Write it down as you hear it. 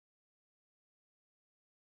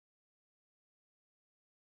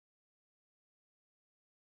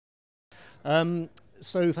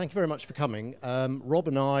So thank you very much for coming. Rob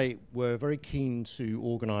and I were very keen to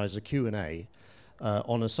organise a Q&A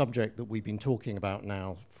on a subject that we've been talking about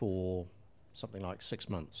now for something like 6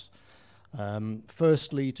 months.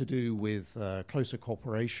 Firstly, to do with closer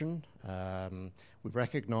cooperation. We've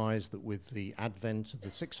recognised that with the advent of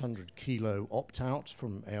the 600 kilo opt-out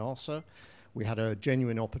from EASA, we had a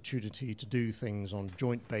genuine opportunity to do things on a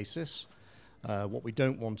joint basis. What we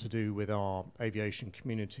don't want to do with our aviation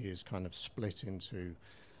community is kind of split into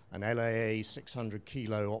an LAA 600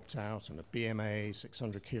 kilo opt-out and a BMA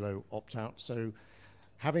 600 kilo opt-out. So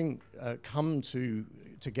having come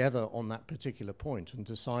together on that particular point and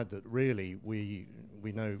decide that really we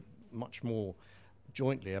know much more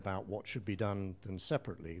jointly about what should be done than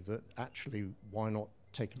separately, that actually why not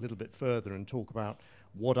take a little bit further and talk about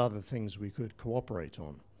what other things we could cooperate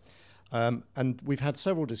on. And we've had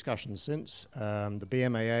several discussions since. The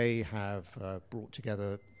BMAA have brought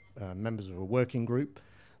together members of a working group.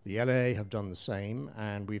 The LAA have done the same,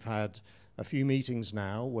 and we've had a few meetings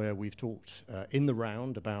now where we've talked in the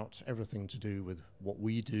round about everything to do with what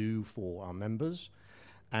we do for our members,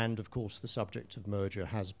 and of course the subject of merger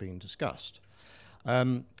has been discussed.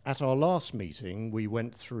 At our last meeting, we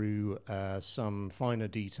went through some finer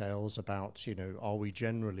details about, are we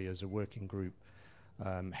generally as a working group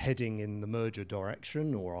heading in the merger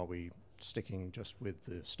direction, or are we sticking just with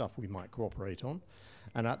the stuff we might cooperate on?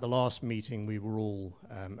 And at the last meeting, we were all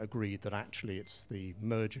agreed that actually it's the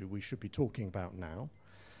merger we should be talking about now.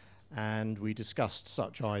 And we discussed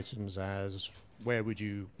such items as where would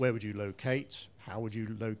you locate, how would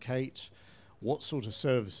you locate, what sort of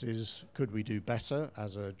services could we do better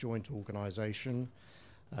as a joint organisation.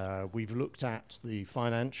 We've looked at the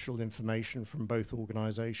financial information from both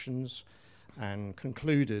organisations and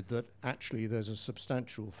concluded that actually there's a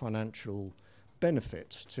substantial financial benefit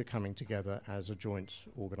to coming together as a joint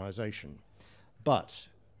organisation. But,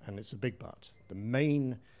 and it's a big but, the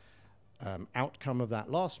main outcome of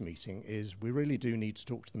that last meeting is we really do need to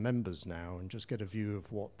talk to the members now and just get a view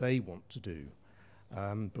of what they want to do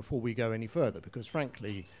before we go any further, because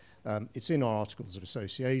frankly it's in our Articles of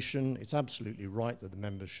Association. It's absolutely right that the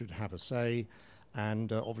members should have a say,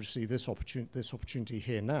 and obviously this opportunity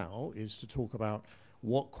here now is to talk about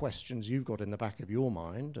what questions you've got in the back of your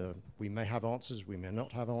mind. We may have answers, we may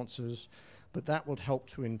not have answers, but that would help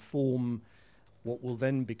to inform what will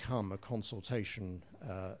then become a consultation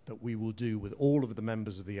that we will do with all of the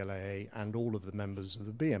members of the LAA and all of the members of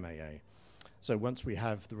the BMAA. So once we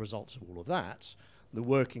have the results of all of that, the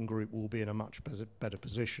working group will be in a much better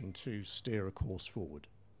position to steer a course forward.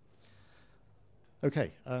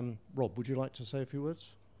 Okay, Rob, would you like to say a few words?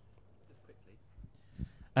 Just quickly.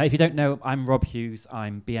 If you don't know, I'm Rob Hughes.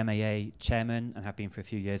 I'm BMAA chairman and have been for a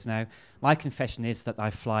few years now. My confession is that I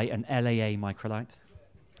fly an LAA microlight.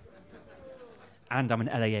 And I'm an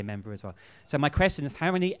LAA member as well. So my question is,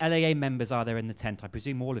 how many LAA members are there in the tent? I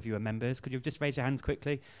presume all of you are members. Could you just raise your hands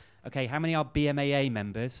quickly? Okay, how many are BMAA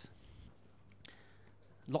members?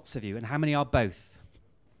 Lots of you. And how many are both?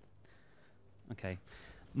 Okay.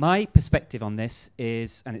 My perspective on this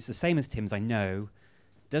is, and it's the same as Tim's, I know,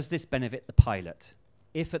 does this benefit the pilot?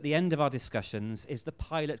 If at the end of our discussions, is the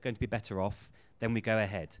pilot going to be better off, then we go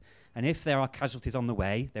ahead. And if there are casualties on the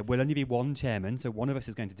way, there will only be one chairman, so one of us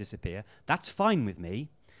is going to disappear. That's fine with me,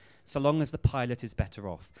 so long as the pilot is better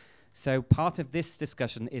off. So part of this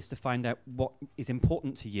discussion is to find out what is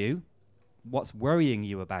important to you, what's worrying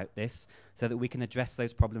you about this, so that we can address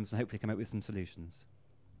those problems and hopefully come up with some solutions.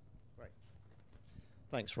 Right.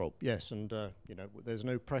 Thanks, Rob. Yes, and there's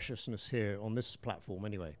no preciousness here on this platform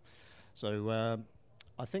anyway. So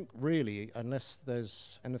I think really, unless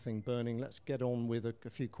there's anything burning, let's get on with a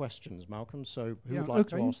few questions, Malcolm. So who would like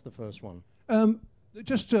to ask the first one?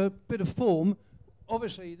 Just a bit of form.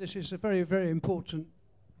 Obviously, this is a very, very important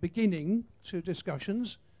beginning to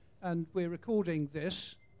discussions, and we're recording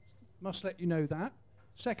this. Must let you know that.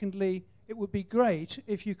 Secondly, it would be great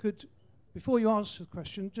if you could, before you answer the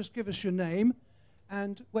question, just give us your name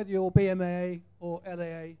and whether you're BMA or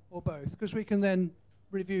LAA or both, because we can then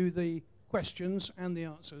review the questions and the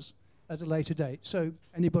answers at a later date. So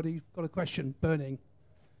anybody got a question burning?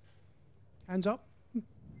 Hands up.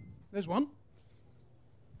 There's one.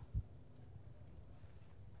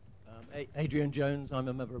 Adrian Jones. I'm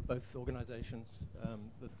a member of both organisations.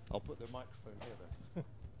 I'll put the microphone here then.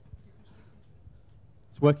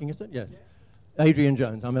 It's working, is it? Yes. Yeah. Adrian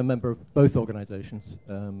Jones. I'm a member of both organisations.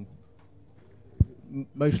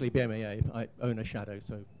 Mostly BMAA. I own a Shadow,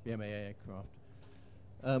 so BMAA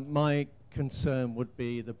aircraft. My concern would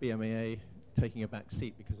be the BMAA taking a back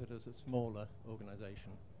seat because it is a smaller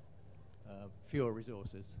organisation, fewer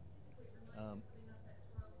resources.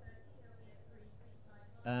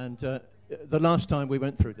 And the last time we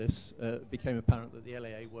went through this, it became apparent that the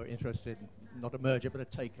LAA were interested in not a merger but a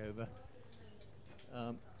takeover.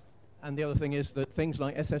 And the other thing is that things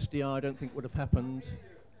like SSDR I don't think would have happened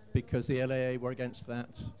because the LAA were against that.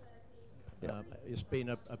 It's been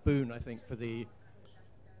a boon, I think, for the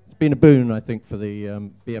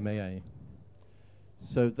BMAA.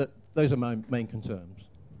 So those are my main concerns.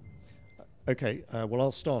 Okay, well,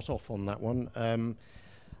 I'll start off on that one.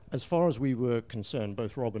 As far as we were concerned,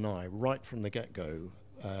 both Rob and I, right from the get-go,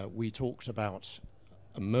 we talked about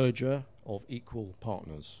a merger of equal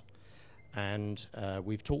partners. And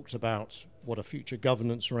we've talked about what a future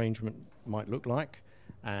governance arrangement might look like,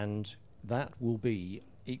 and that will be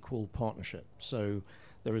equal partnership. So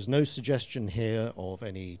there is no suggestion here of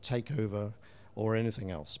any takeover or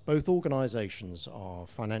anything else. Both organizations are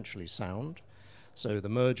financially sound. So the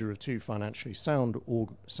merger of two financially sound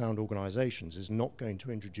organizations is not going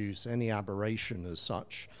to introduce any aberration as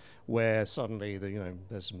such, where suddenly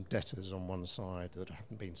there's some debtors on one side that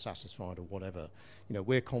haven't been satisfied or whatever.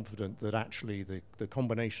 We're confident that actually the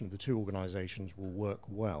combination of the two organizations will work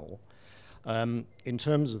well. In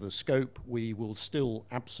terms of the scope, we will still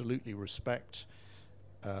absolutely respect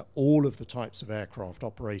all of the types of aircraft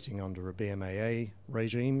operating under a BMAA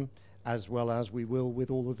regime, as well as we will with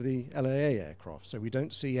all of the LAA aircraft. So we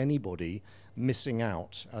don't see anybody missing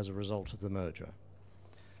out as a result of the merger.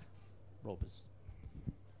 Rob is...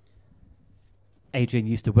 Adrian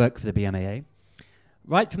used to work for the BMAA.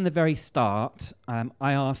 Right from the very start,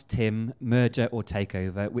 I asked Tim, merger or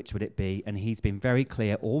takeover, which would it be? And he's been very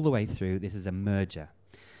clear all the way through, this is a merger.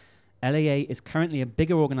 LAA is currently a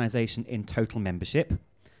bigger organisation in total membership,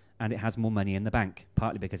 and it has more money in the bank,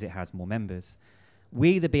 partly because it has more members.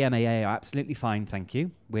 We, the BMAA, are absolutely fine, thank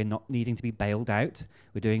you. We're not needing to be bailed out.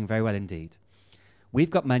 We're doing very well indeed. We've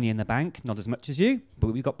got money in the bank, not as much as you, but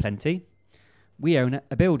we've got plenty. We own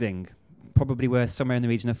a building, probably worth somewhere in the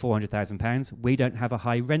region of £400,000. We don't have a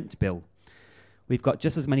high rent bill. We've got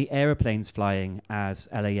just as many aeroplanes flying as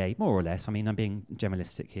LAA, more or less. I mean, I'm being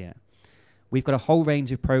generalistic here. We've got a whole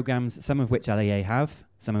range of programs, some of which LAA have,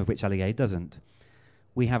 some of which LAA doesn't.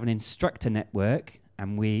 We have an instructor network,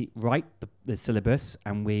 and we write the syllabus,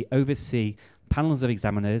 and we oversee panels of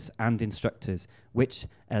examiners and instructors, which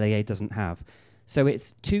LAA doesn't have. So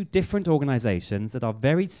it's two different organisations that are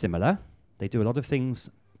very similar. They do a lot of things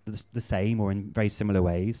the same or in very similar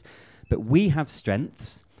ways, but we have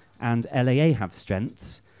strengths and LAA have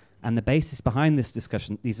strengths, and the basis behind these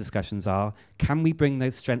discussions are, can we bring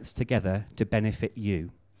those strengths together to benefit you?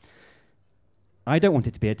 I don't want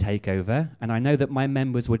it to be a takeover, and I know that my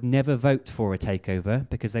members would never vote for a takeover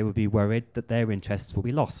because they would be worried that their interests will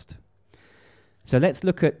be lost. So let's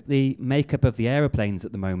look at the makeup of the aeroplanes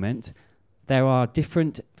at the moment. There are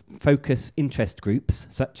different focus interest groups,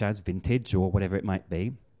 such as vintage or whatever it might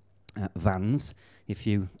be, Vans, if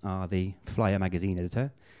you are the Flyer magazine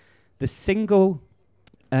editor. The single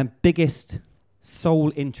biggest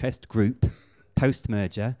sole interest group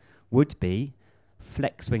post-merger would be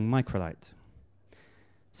Flexwing Microlight.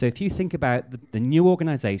 So if you think about the new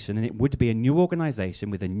organisation, and it would be a new organisation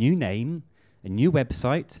with a new name, a new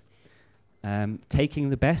website, taking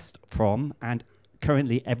the best from, and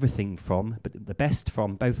currently everything from, but the best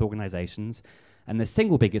from both organisations, and the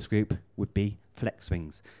single biggest group would be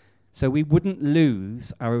Flexwings. So we wouldn't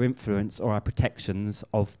lose our influence or our protections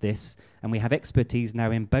of this, and we have expertise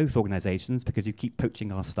now in both organisations, because you keep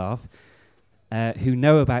poaching our staff, who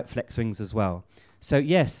know about Flexwings as well. So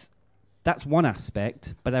yes, that's one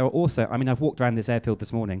aspect, but there are also, I mean, I've walked around this airfield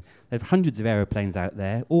this morning, there are hundreds of aeroplanes out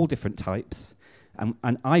there, all different types,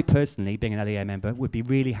 and I personally, being an LAA member, would be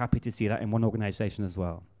really happy to see that in one organisation as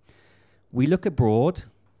well. We look abroad,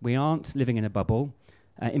 we aren't living in a bubble.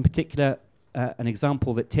 In particular, an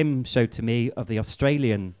example that Tim showed to me of the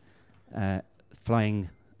Australian Flying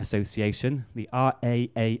Association, the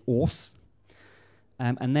LAA ORS,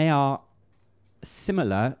 and they are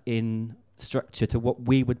similar in structure to what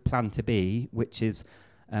we would plan to be, which is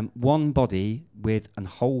one body with a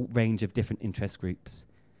whole range of different interest groups.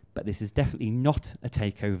 But this is definitely not a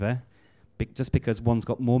takeover, just because one's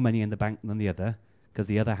got more money in the bank than the other, because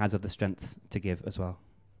the other has other strengths to give as well.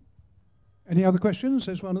 Any other questions?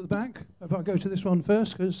 There's one at the back. If I go to this one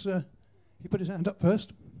first, because he put his hand up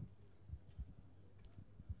first.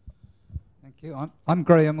 Thank you. I'm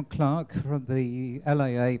Graham Clark from the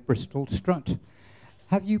LAA Bristol Strut.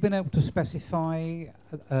 Have you been able to specify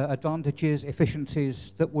advantages,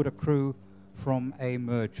 efficiencies that would accrue from a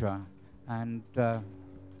merger? And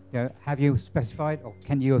have you specified, or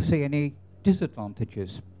can you see any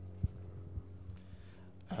disadvantages?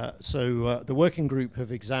 So the working group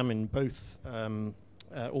have examined both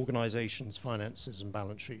organisation's finances and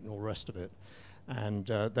balance sheet and all the rest of it. And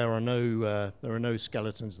there are no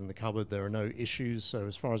skeletons in the cupboard. There are no issues. So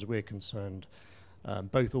as far as we're concerned,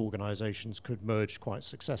 both organisations could merge quite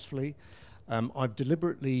successfully. I've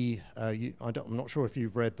deliberately, I'm not sure if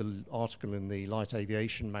you've read the article in the Light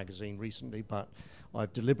Aviation magazine recently, but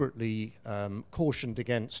I've deliberately cautioned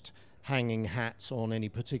against hanging hats on any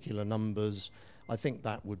particular numbers. I think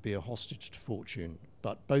that would be a hostage to fortune.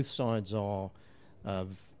 But both sides are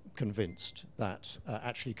convinced that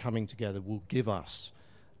actually coming together will give us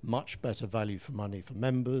much better value for money for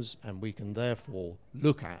members, and we can therefore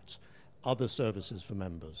look at other services for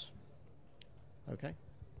members. Okay?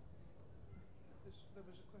 There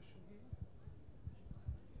was a question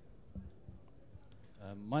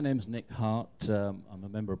here. My name's Nick Hart. I'm a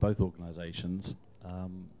member of both organisations. A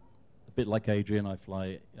bit like Adrian, I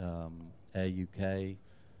fly Air UK,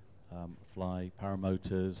 fly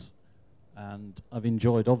Paramotors, and I've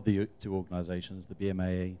enjoyed of the two organisations, the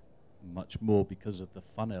BMAA, much more because of the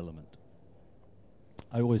fun element.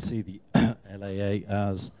 I always see the LAA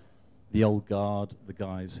as the old guard, the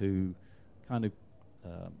guys who kind of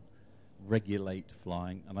regulate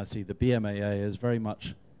flying, and I see the BMAA as very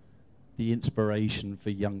much the inspiration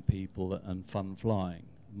for young people and fun flying.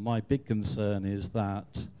 My big concern is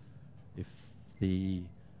that if the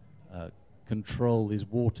control is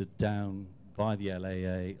watered down by the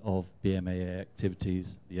LAA of BMAA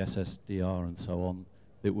activities, the SSDR and so on,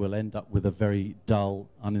 it will end up with a very dull,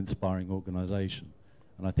 uninspiring organisation.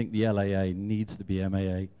 And I think the LAA needs the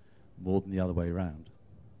BMAA more than the other way around.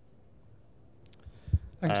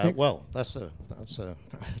 Thanks, Nick. Well, that's a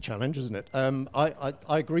challenge, isn't it? I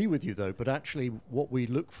agree with you, though, but actually what we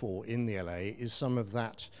look for in the LA is some of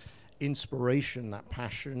that inspiration, that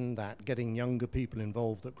passion, that getting younger people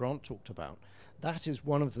involved that Grant talked about. That is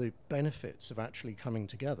one of the benefits of actually coming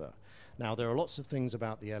together. Now, there are lots of things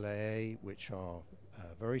about the LAA which are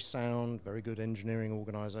very sound, very good engineering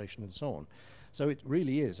organisation and so on. So it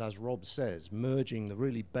really is, as Rob says, merging the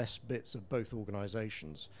really best bits of both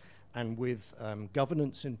organisations, and with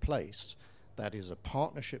governance in place, that is a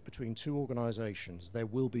partnership between two organisations, there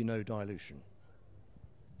will be no dilution.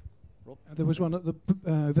 Rob? There was one at the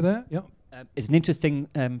over there. Yeah. It's an interesting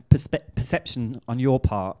perception on your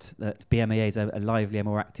part that BMAA is a livelier,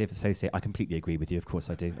 more active associate. I completely agree with you, of course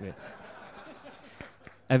I do.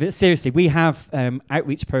 But seriously, we have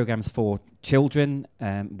outreach programs for children.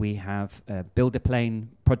 We have build a plane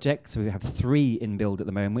projects. We have 3 in build at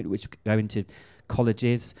the moment, which go into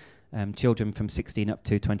colleges, children from 16 up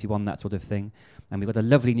to 21, that sort of thing. And we've got a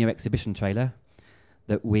lovely new exhibition trailer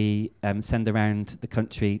that we send around the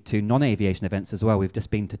country to non-aviation events as well. We've just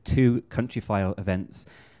been to 2 country file events,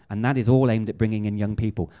 and that is all aimed at bringing in young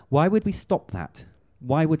people. Why would we stop that?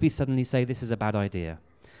 Why would we suddenly say this is a bad idea?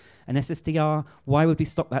 And SSDR, why would we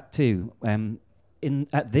stop that too?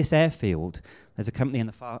 At this airfield, there's a company in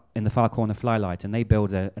the far corner, Flylight, and they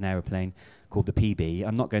build an aeroplane called the PB.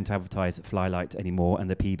 I'm not going to advertise Flylight anymore and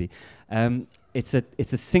the PB. It's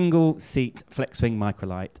a single seat flex wing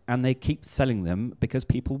microlight, and they keep selling them because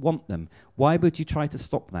people want them. Why would you try to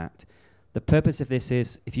stop that? The purpose of this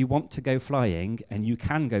is, if you want to go flying, and you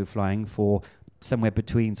can go flying for somewhere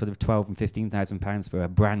between sort of 12 and 15,000 pounds for a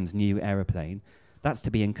brand new aeroplane, that's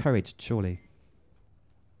to be encouraged, surely.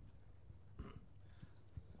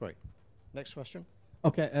 Great. Next question.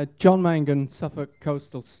 Okay, John Mangan, Suffolk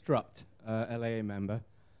Coastal Strut, LAA member.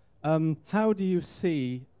 How do you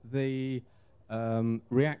see the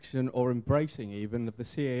reaction or embracing even of the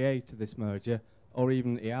CAA to this merger, or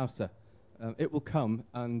even EASA? It will come,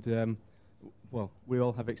 and well, we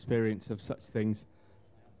all have experience of such things.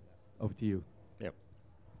 Over to you. Yep.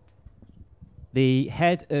 The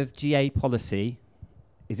head of GA policy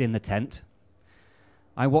is in the tent.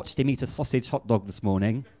 I watched him eat a sausage hot dog this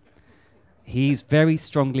morning. He's very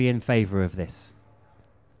strongly in favour of this.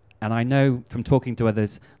 And I know from talking to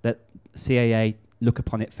others that CAA look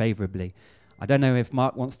upon it favourably. I don't know if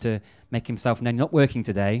Mark wants to make himself known. Not working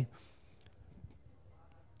today.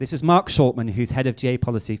 This is Mark Shortman, who's head of GA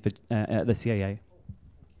policy for the CAA.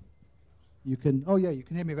 You can, oh yeah, you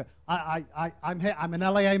can hear me. I'm here. I'm an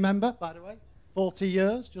LAA member, by the way, 40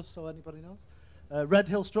 years, just so anybody knows. Red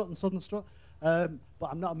Hill Strut and Southern Strut, but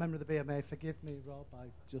I'm not a member of the BMA. Forgive me, Rob.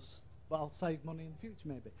 But I'll save money in the future,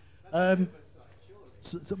 maybe.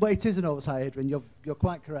 But it is an oversight, Adrian. You're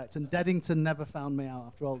quite correct. And Deddington never found me out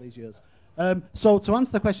after all these years. So to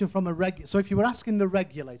answer the question from so if you were asking the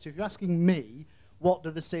regulator, if you're asking me, what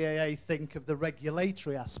do the CAA think of the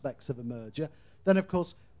regulatory aspects of a merger, then of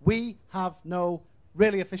course we have no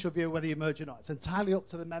really official view whether you merge or not. It's entirely up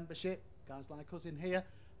to the membership, guys like us in here,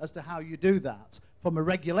 as to how you do that. From a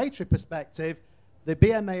regulatory perspective, the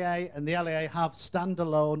BMAA and the LAA have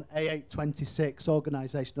standalone A826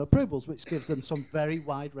 organisational approvals, which gives them some very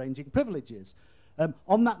wide-ranging privileges.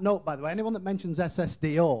 On that note, by the way, anyone that mentions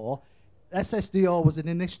SSDO was an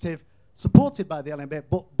initiative supported by the LMA,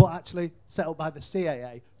 but actually set up by the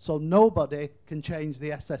CAA, so nobody can change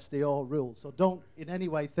the SSDO rules. So don't in any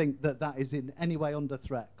way think that that is in any way under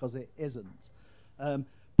threat, because it isn't.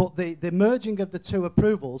 But the merging of the two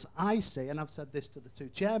approvals, I see, and I've said this to the two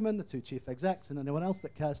chairmen, the two chief execs, and anyone else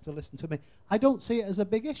that cares to listen to me, I don't see it as a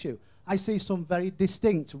big issue. I see some very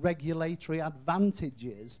distinct regulatory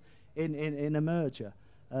advantages in a merger.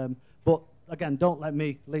 But again, don't let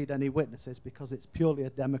me lead any witnesses, because it's purely a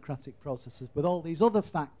democratic process with all these other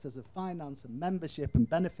factors of finance and membership and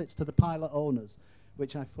benefits to the pilot owners,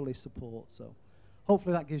 which I fully support. So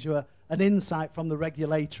hopefully that gives you an insight from the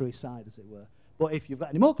regulatory side, as it were. But if you've got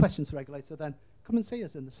any more questions for the regulator, then come and see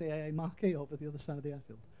us in the CAA marquee over the other side of the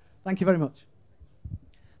airfield. Thank you very much.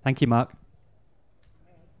 Thank you, Mark.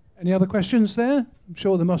 Any other questions there? I'm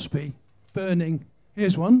sure there must be. Burning.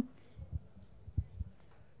 Here's one.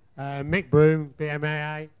 Mick Broom,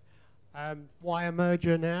 BMAA. Why a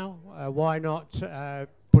merger now? Why not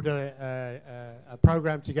put a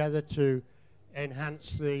program together to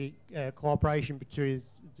enhance the cooperation between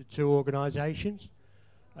the two organisations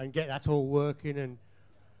and get that all working, and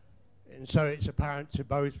so it's apparent to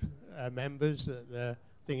both members that the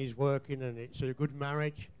thing is working and it's a good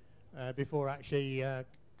marriage before actually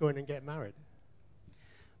going and get married?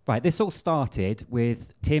 Right, this all started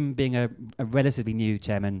with Tim being a relatively new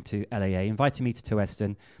chairman to LAA, inviting me to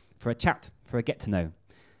Weston for a chat, for a get-to-know.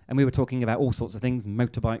 And we were talking about all sorts of things,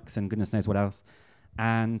 motorbikes and goodness knows what else.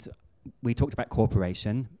 And we talked about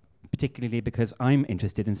cooperation, particularly because I'm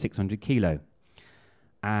interested in 600 kilo.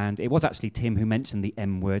 And it was actually Tim who mentioned the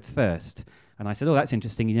M word first. And I said, oh, that's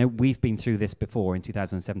interesting. You know, we've been through this before in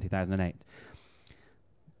 2007, 2008.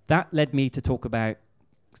 That led me to talk about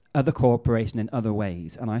other cooperation in other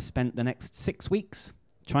ways. And I spent the next 6 weeks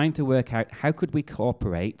trying to work out how could we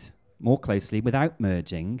cooperate more closely without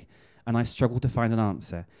merging. And I struggled to find an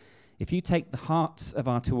answer. If you take the hearts of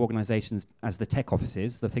our two organizations as the tech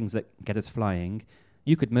offices, the things that get us flying,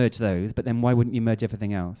 you could merge those, but then why wouldn't you merge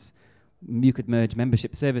everything else? You could merge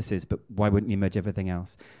membership services, but why wouldn't you merge everything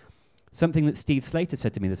else? Something that Steve Slater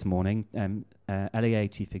said to me this morning, LAA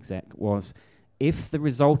chief exec, was if the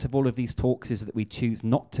result of all of these talks is that we choose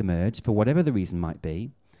not to merge, for whatever the reason might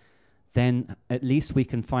be, then at least we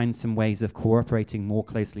can find some ways of cooperating more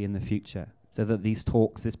closely in the future, so that these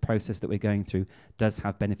talks, this process that we're going through, does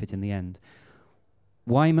have benefit in the end.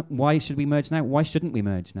 Why should we merge now? Why shouldn't we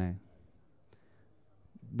merge now?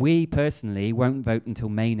 We personally won't vote until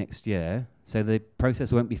May next year, so the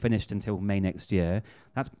process won't be finished until May next year.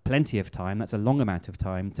 That's plenty of time. That's a long amount of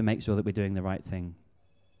time to make sure that we're doing the right thing.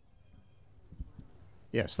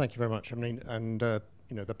 Yes, thank you very much. I mean, and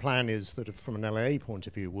you know, the plan is that from an LAA point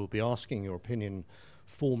of view, we'll be asking your opinion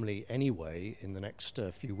formally anyway in the next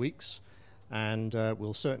few weeks, and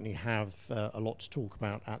we'll certainly have a lot to talk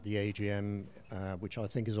about at the AGM, which I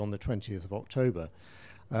think is on the 20th of October.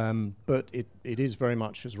 But it is very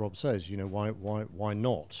much, as Rob says, you know, why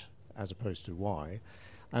not, as opposed to why.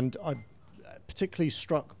 And I'm particularly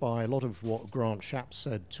struck by a lot of what Grant Shapps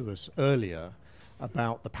said to us earlier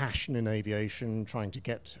about the passion in aviation, trying to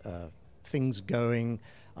get things going.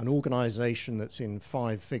 An organisation that's in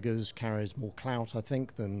 5 figures carries more clout, I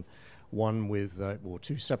think, than one with, or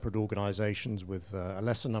 2 separate organisations with a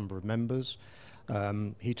lesser number of members.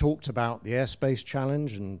 He talked about the airspace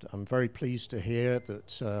challenge, and I'm very pleased to hear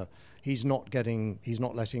that he's not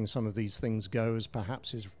letting some of these things go as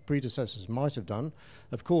perhaps his predecessors might have done.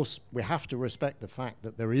 Of course, we have to respect the fact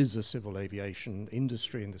that there is a civil aviation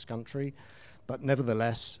industry in this country, but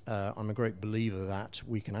nevertheless, I'm a great believer that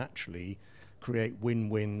we can actually create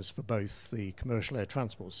win-wins for both the commercial air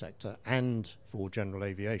transport sector and for general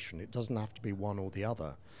aviation. It doesn't have to be one or the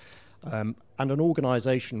other. And an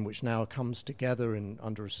organisation which now comes together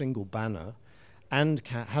under a single banner and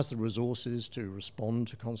has the resources to respond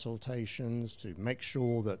to consultations, to make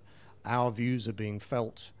sure that our views are being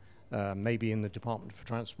felt, maybe in the Department for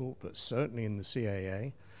Transport, but certainly in the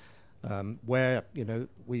CAA, where, you know,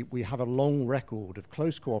 we have a long record of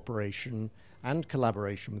close cooperation and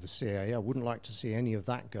collaboration with the CAA. I wouldn't like to see any of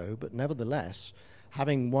that go, but nevertheless,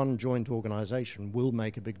 having one joint organisation will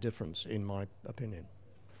make a big difference, in my opinion.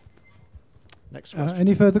 Next question.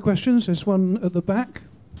 Any further questions? There's one at the back.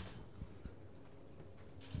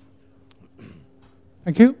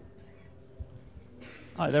 Thank you.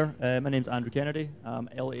 Hi there, my name's Andrew Kennedy. I'm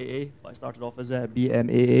LAA, but I started off as a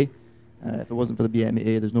BMAA. If it wasn't for the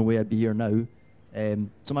BMAA, there's no way I'd be here now.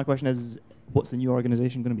 So my question is, what's the new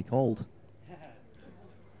organisation going to be called?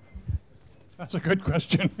 That's a good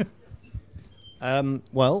question.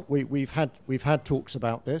 Well, we've had talks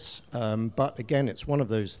about this, but again, it's one of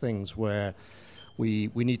those things where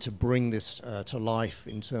we need to bring this to life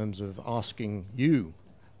in terms of asking you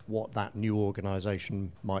what that new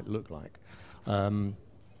organisation might look like.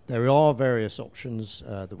 There are various options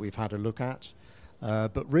that we've had a look at,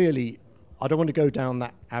 but really, I don't want to go down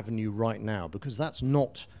that avenue right now because that's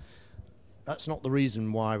not the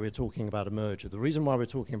reason why we're talking about a merger. The reason why we're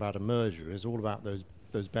talking about a merger is all about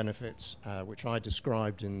those benefits, which I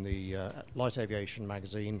described in the Light Aviation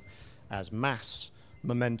magazine as mass,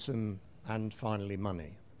 momentum, and finally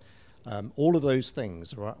money. All of those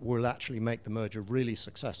things will actually make the merger really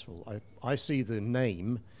successful. I see the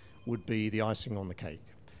name would be the icing on the cake.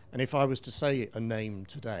 And if I was to say a name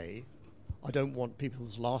today, I don't want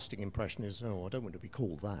people's lasting impression is, oh, I don't want to be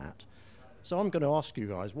called that. So I'm going to ask you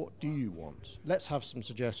guys, what do you want? Let's have some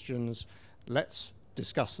suggestions. Let's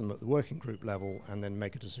discuss them at the working group level and then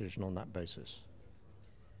make a decision on that basis.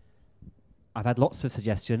 I've had lots of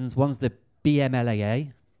suggestions. One's the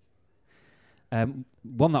BMLAA.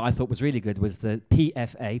 One that I thought was really good was the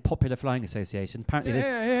PFA, Popular Flying Association. Apparently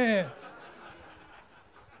there's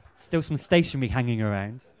still some stationery hanging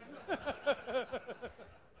around.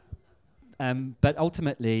 But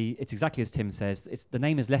ultimately, it's exactly as Tim says. The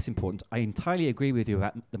name is less important. I entirely agree with you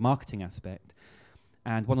about the marketing aspect.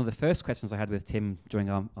 And one of the first questions I had with Tim during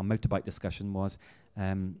our motorbike discussion was,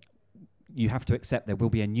 you have to accept there will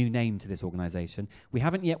be a new name to this organisation. We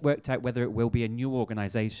haven't yet worked out whether it will be a new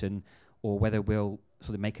organisation or whether we'll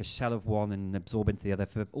sort of make a shell of one and absorb into the other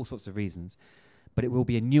for all sorts of reasons. But it will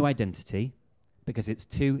be a new identity because it's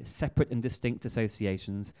two separate and distinct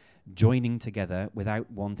associations joining together without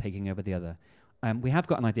one taking over the other. We have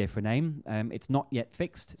got an idea for a name. It's not yet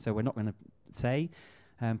fixed, so we're not going to say.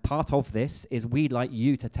 Part of this is we'd like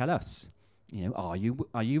you to tell us, are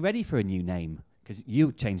you ready for a new name? Because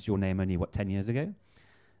you changed your name only, 10 years ago?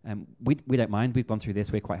 We don't mind. We've gone through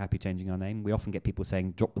this. We're quite happy changing our name. We often get people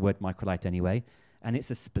saying, drop the word microlight anyway. And it's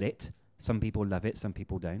a split. Some people love it, some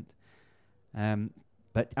people don't.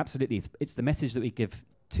 But absolutely, it's the message that we give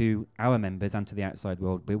to our members and to the outside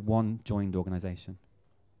world. We're one joined organisation.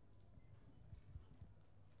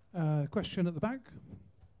 Question at the back.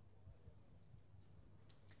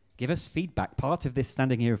 Give us feedback. Part of this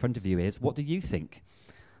standing here in front of you is, what do you think?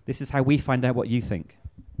 This is how we find out what you think.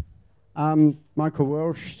 Michael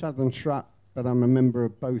Welsh, Southern Strut, but I'm a member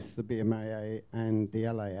of both the BMAA and the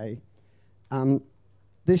LAA.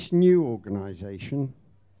 This new organisation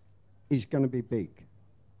is going to be big.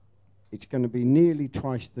 It's going to be nearly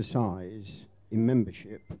twice the size in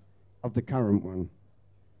membership of the current one.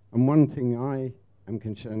 And one thing I am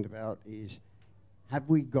concerned about is, have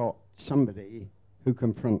we got somebody who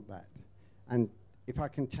can front that? And if I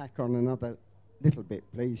can tack on another little bit,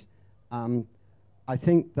 please. I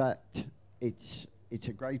think that it's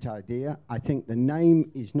a great idea. I think the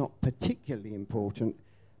name is not particularly important,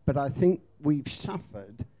 but I think we've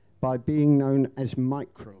suffered by being known as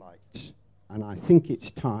microlights. And I think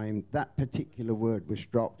it's time that particular word was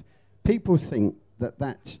dropped. People think that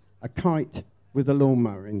that's a kite with a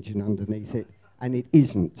lawnmower engine underneath it, and it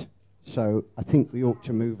isn't. So I think we ought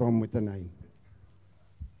to move on with the name.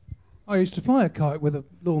 I used to fly a kite with a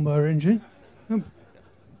lawnmower engine.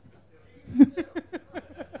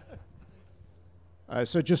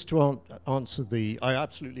 So just to answer I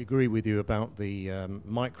absolutely agree with you about the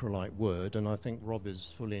microlight word, and I think Rob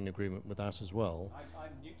is fully in agreement with that as well. I'm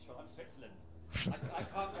neutral. I'm Switzerland. I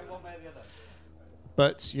can't go one way or the other.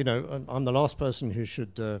 But, I'm the last person who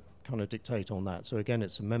should kind of dictate on that. So again,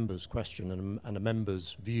 it's a member's question and a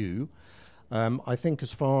member's view. I think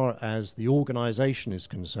as far as the organisation is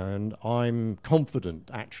concerned, I'm confident,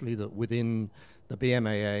 actually, that within the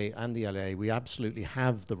BMAA and the LAA, we absolutely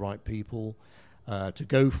have the right people to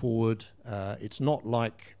go forward. It's not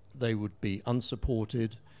like they would be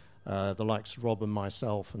unsupported. The likes of Rob and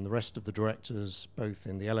myself and the rest of the directors, both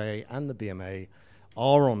in the LAA and the BMA,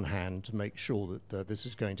 are on hand to make sure that this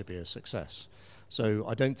is going to be a success. So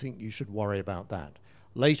I don't think you should worry about that.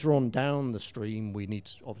 Later on down the stream, we need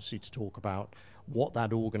obviously to talk about what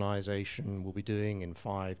that organisation will be doing in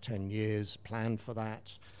 5-10 years, plan for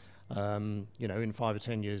that. In 5 or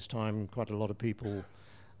 10 years' time, quite a lot of people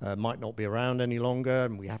might not be around any longer,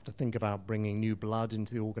 and we have to think about bringing new blood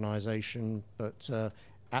into the organisation. But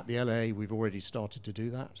at the LA, we've already started to do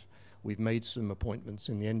that. We've made some appointments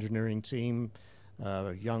in the engineering team,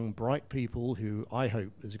 young, bright people who I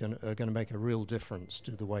hope are going to make a real difference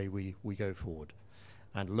to the way we go forward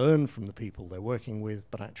and learn from the people they're working with,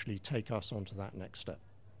 but actually take us onto that next step.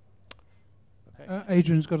 Okay.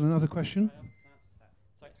 Adrian's got another question.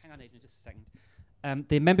 Sorry, hang on, Adrian, just a second.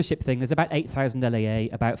 The membership thing, there's about 8,000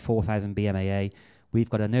 LAA, about 4,000 BMAA. We've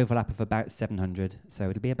got an overlap of about 700, so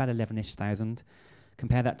it'll be about 11-ish thousand.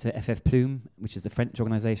 Compare that to FF Plume, which is the French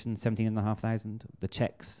organisation, 17,500. The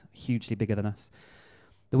Czechs, hugely bigger than us.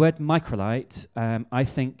 The word microlight, I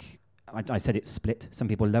think, I said it's split. Some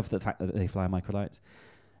people love the fact that they fly a microlight.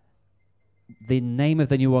 The name of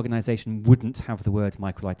the new organisation wouldn't have the word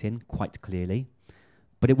microlight in, quite clearly,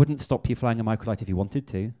 but it wouldn't stop you flying a microlight if you wanted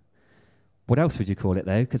to. What else would you call it,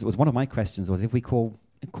 though? Because it was one of my questions was if we call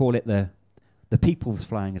it the People's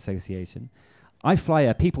Flying Association. I fly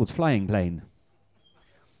a People's Flying Plane.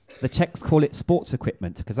 The Czechs call it sports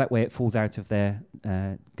equipment, because that way it falls out of their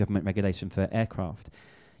government regulation for aircraft.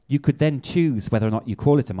 You could then choose whether or not you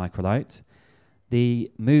call it a microlight.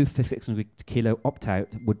 The move for 600 kilo opt-out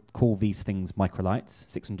would call these things microlights,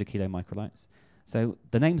 600 kilo microlights. So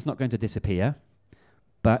the name's not going to disappear,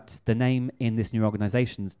 but the name in this new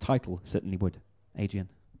organisation's title certainly would. Adrian.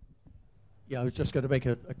 Yeah, I was just going to make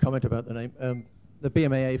a comment about the name. The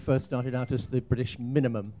BMAA first started out as the British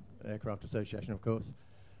Minimum Aircraft Association, of course.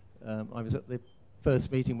 I was at the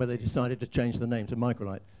first meeting where they decided to change the name to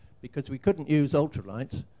microlight because we couldn't use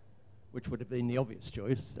ultralight, which would have been the obvious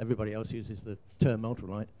choice. Everybody else uses the term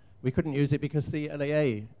ultralight. We couldn't use it because the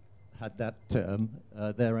LAA had that term.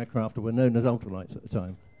 Their aircraft were known as ultralights at the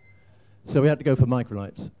time. So we had to go for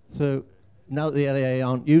microlights. So now that the LAA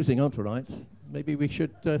aren't using ultralights, maybe we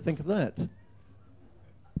should think of that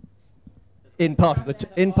in part of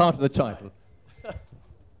the title.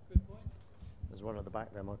 There's one at the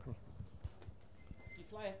back there, Michael. If you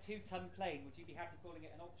fly a 2-ton plane, would you be happy calling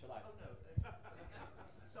it an ultralight? Oh, no.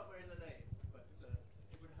 Somewhere in the name, but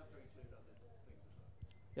it would have to include other things.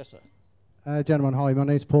 Yes, sir. Gentlemen, hi, my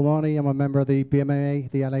name is Paul Marney. I'm a member of the BMAA,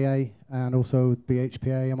 the LAA, and also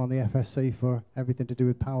BHPA. I'm on the FSC for everything to do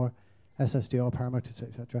with power, SSDR, paramotors,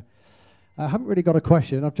 etc. I haven't really got a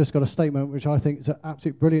question. I've just got a statement, which I think is an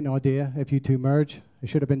absolute brilliant idea if you two merge. It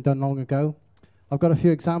should have been done long ago. I've got a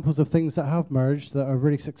few examples of things that have merged that are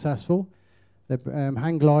really successful. The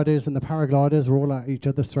hang gliders and the paragliders were all at each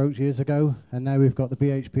other's throats years ago, and now we've got the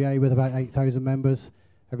BHPA with about 8,000 members.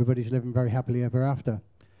 Everybody's living very happily ever after.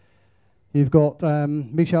 You've got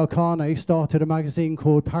Michel Carnet started a magazine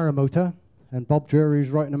called Paramotor, and Bob Drury's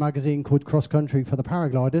writing a magazine called Cross Country for the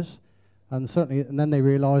paragliders. And then they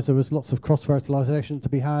realised there was lots of cross-fertilisation to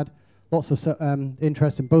be had, lots of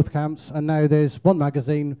interest in both camps, and now there's one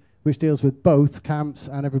magazine which deals with both camps,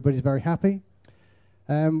 and everybody's very happy.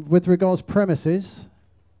 With regards premises,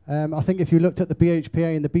 I think if you looked at the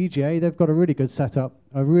BHPA and the BGA, they've got a really good setup,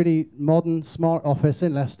 a really modern, smart office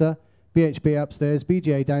in Leicester, BHP upstairs,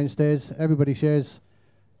 BGA downstairs, everybody shares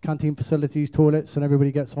canteen facilities, toilets, and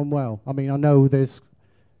everybody gets on well. I mean, I know there's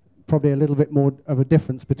probably a little bit more of a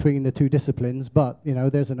difference between the two disciplines, but, you know,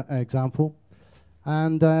 there's an example.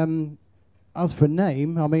 And as for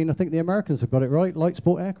name, I mean, I think the Americans have got it right, light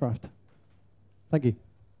sport aircraft. Thank you.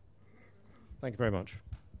 Thank you very much.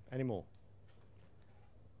 Any more?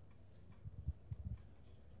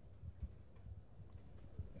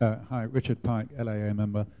 Hi, Richard Pike, LAA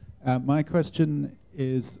member. My question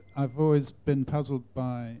is, I've always been puzzled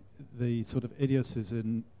by the sort of idiocies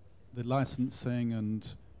in the licensing and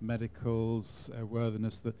medicals,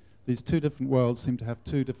 airworthiness, that these two different worlds seem to have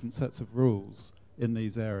two different sets of rules in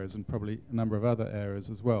these areas and probably a number of other areas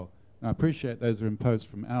as well. Now, I appreciate those are imposed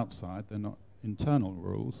from outside, they're not internal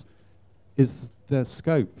rules. Is there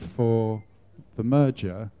scope for the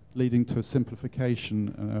merger leading to a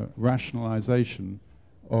simplification and a rationalization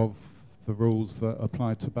of the rules that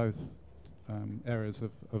apply to both areas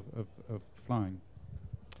of flying?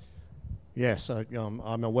 Yes,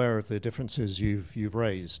 I'm aware of the differences you've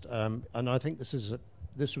raised, and I think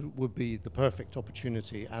this would be the perfect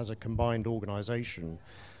opportunity as a combined organisation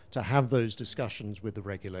to have those discussions with the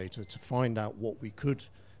regulator to find out what we could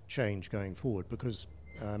change going forward, because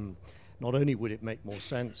not only would it make more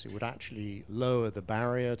sense, it would actually lower the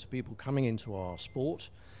barrier to people coming into our sport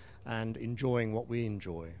and enjoying what we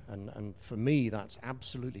enjoy. And for me, that's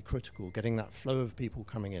absolutely critical, getting that flow of people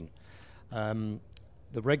coming in.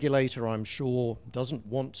 The regulator, I'm sure, doesn't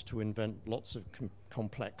want to invent lots of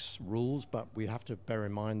complex rules, but we have to bear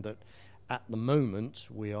in mind that at the moment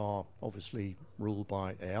we are obviously ruled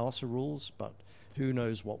by EASA rules, but who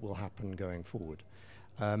knows what will happen going forward.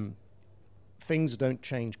 Things don't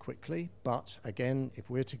change quickly, but again,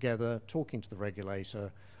 if we're together talking to the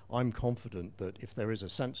regulator, I'm confident that if there is a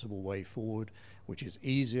sensible way forward, which is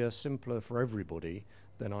easier, simpler for everybody,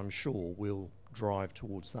 then I'm sure we'll drive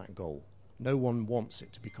towards that goal. No one wants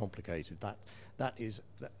it to be complicated. That is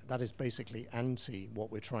basically anti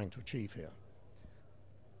what we're trying to achieve here.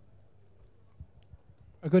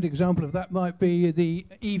 A good example of that might be the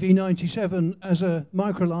EV97 as a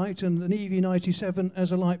microlight and an EV97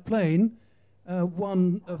 as a light plane.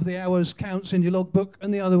 One of the hours counts in your logbook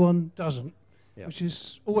and the other one doesn't, which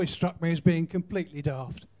has always struck me as being completely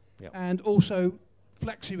daft. And also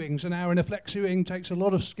flexi wings. An hour in a flexi wing takes a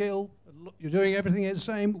lot of skill. You're doing everything the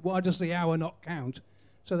same. Why does the hour not count?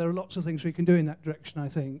 So there are lots of things we can do in that direction, I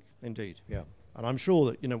think. Indeed, yeah. And I'm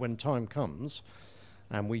sure that, when time comes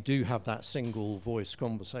and we do have that single voice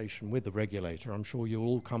conversation with the regulator, I'm sure you'll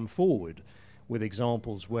all come forward with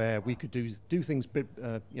examples where we could do things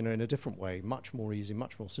in a different way, much more easy,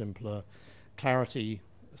 much more simpler, clarity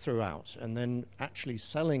throughout. And then actually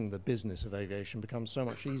selling the business of aviation becomes so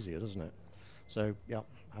much easier, doesn't it? So, yeah,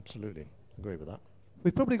 absolutely. Agree with that.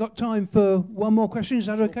 We've probably got time for one more question. Is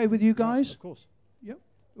that okay with you guys? Yeah, of course. Yep.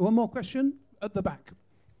 One more question at the back.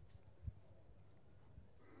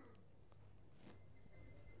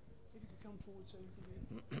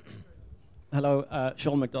 Hello,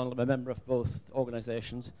 Sean MacDonald. I'm a member of both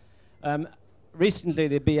organisations. Recently,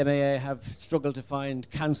 the BMAA have struggled to find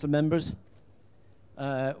council members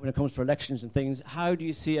when it comes for elections and things. How do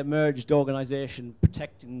you see a merged organisation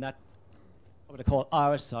protecting that, what I call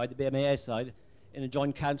our side, the BMAA side, in a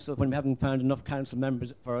joint council when we haven't found enough council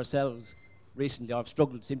members for ourselves recently, or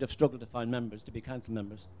seem to have struggled to find members to be council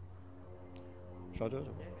members? Shall I do it?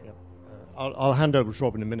 Yeah. I'll hand over to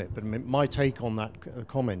Rob in a minute, but my take on that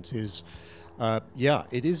comment is,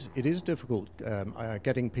 it is difficult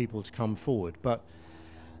getting people to come forward, but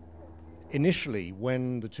initially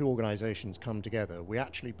when the two organisations come together, we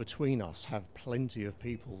actually between us have plenty of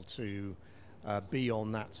people to be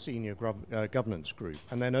on that senior governance group,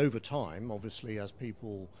 and then over time, obviously, as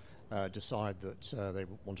people decide that they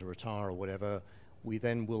want to retire or whatever, we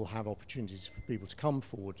then will have opportunities for people to come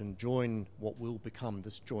forward and join what will become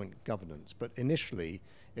this joint governance. But initially,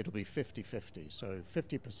 it'll be 50-50. So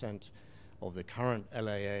 50% of the current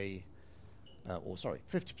LAA,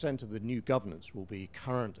 50% of the new governance will be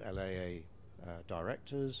current LAA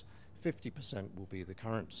directors, 50% will be the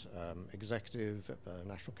current executive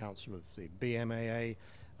National Council of the BMAA,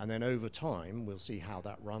 and then over time, we'll see how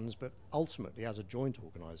that runs. But ultimately, as a joint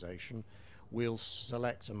organisation, we'll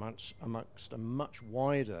select amongst a much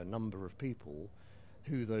wider number of people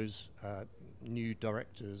who those new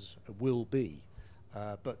directors will be.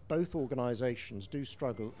 But both organisations do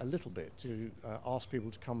struggle a little bit to ask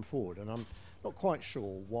people to come forward, and I'm not quite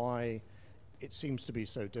sure why it seems to be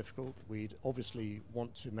so difficult. We'd obviously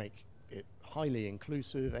want to make it highly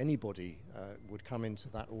inclusive. Anybody would come into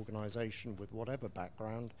that organisation with whatever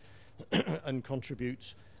background and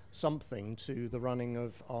contribute something to the running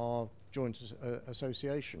of our joint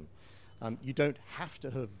association. You don't have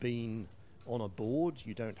to have been on a board,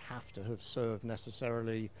 you don't have to have served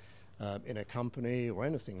necessarily in a company or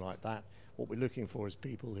anything like that. What we're looking for is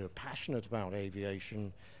people who are passionate about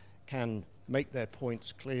aviation, can make their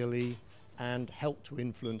points clearly, and help to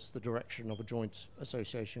influence the direction of a joint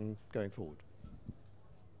association going forward.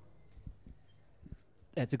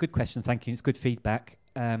 It's a good question, thank you. It's good feedback.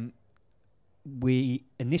 We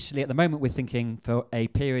initially, at the moment, we're thinking for a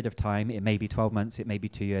period of time. It may be 12 months, it may be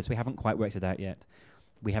 2 years. We haven't quite worked it out yet.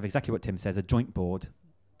 We have exactly what Tim says, a joint board.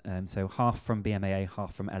 So half from BMAA,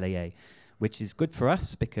 half from LAA, which is good for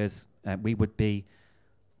us because we would be,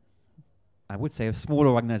 I would say, a smaller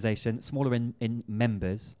organisation, smaller in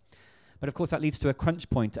members. But of course, that leads to a crunch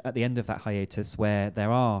point at the end of that hiatus where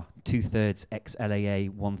there are 2/3 ex-LAA,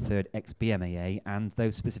 1/3 ex-BMAA, and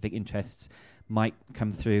those specific interests might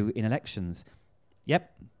come through in elections.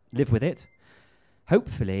 Yep, live with it.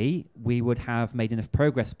 Hopefully, we would have made enough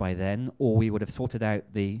progress by then, or we would have sorted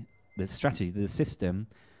out the strategy, the system,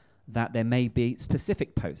 that there may be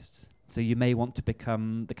specific posts. So you may want to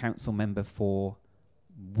become the council member for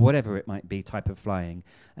whatever it might be, type of flying.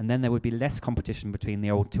 And then there would be less competition between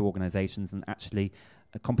the old two organisations and actually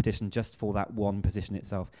a competition just for that one position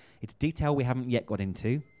itself. It's detail we haven't yet got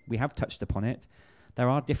into. We have touched upon it. There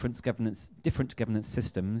are different governance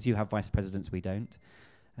systems. You have vice presidents, we don't.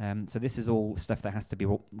 So this is all stuff that has to be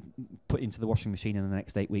put into the washing machine in the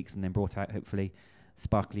next 8 weeks and then brought out, hopefully,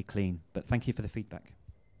 sparkly clean. But thank you for the feedback.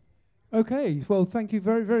 Okay, well, thank you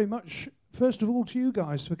very, very much, first of all, to you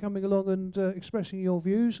guys for coming along and expressing your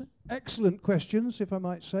views. Excellent questions, if I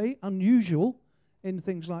might say, unusual in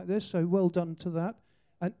things like this, so well done to that.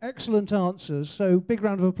 And excellent answers, so big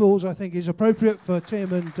round of applause, I think, is appropriate for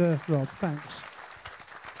Tim and Rob. Thanks.